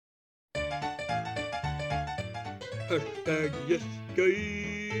Hashtag yes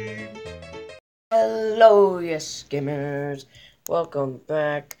game. Hello, yes gamers. Welcome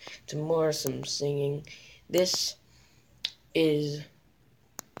back to more some singing. This is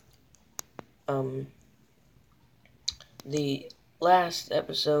um the last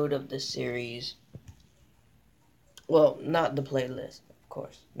episode of the series. Well, not the playlist, of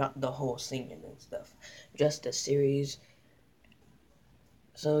course, not the whole singing and stuff. Just the series.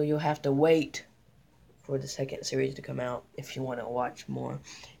 So you'll have to wait for the second series to come out if you want to watch more.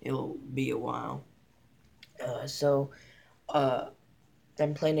 It'll be a while. So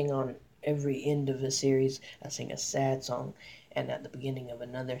I'm planning on every end of a series, I sing a sad song, and at the beginning of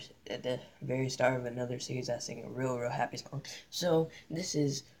another, at the very start of another series, I sing a real happy song. So this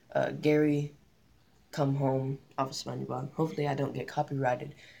is Gary Come Home off of SpongeBob. Hopefully I don't get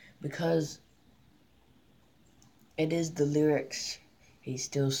copyrighted because it is the lyrics. He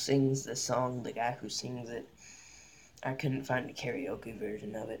still sings the song, the guy who sings it. I couldn't find a karaoke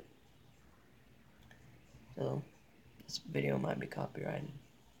version of it. So this video might be copyrighted.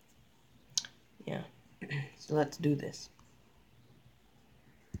 Yeah. So let's do this.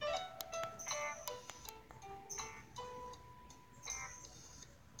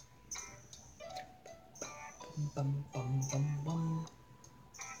 Bum, bum, bum, bum.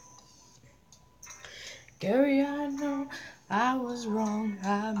 Gary, I know I was wrong,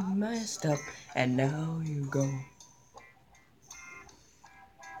 I messed up, and now you go.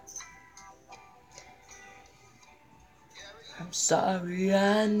 I'm sorry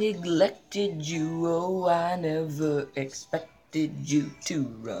I neglected you, oh, I never expected you to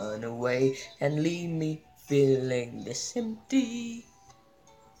run away and leave me feeling this empty.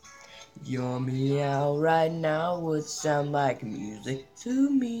 Your meow right now would sound like music to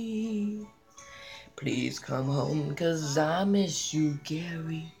me. Please come home, 'cause I miss you,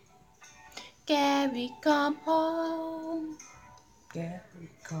 Gary. Gary, come home. Gary,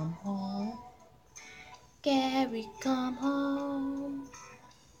 come home. Gary, come home.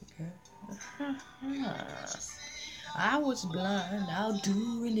 I was blind. I'll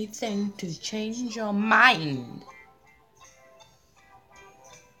do anything to change your mind.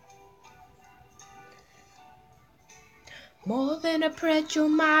 More than a pretzel,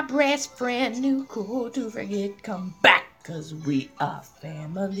 my best friend knew cool to forget. Come back, 'cause we are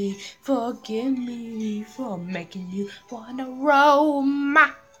family. Forgive me for making you wanna roll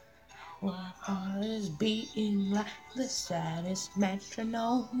my heart is beating like the saddest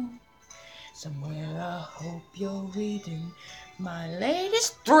metronome. Somewhere I hope you're reading my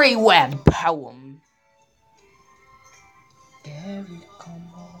latest 3-web poem. Gary, come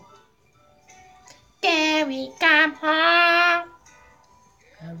home. Gary, come home.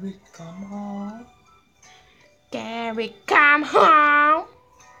 Gary, come home. Gary, come home.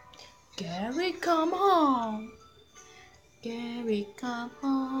 Gary, come home. Gary, come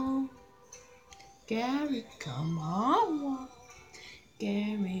home. Gary, come home.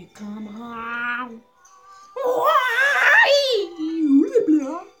 Gary, come home. Why?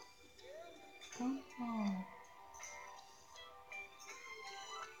 Come home.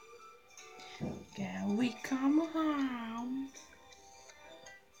 Gary, come home.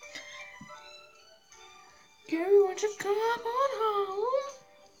 Gary, won't you come on home?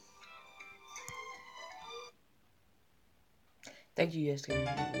 Thank you guys for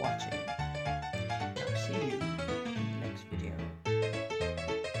watching.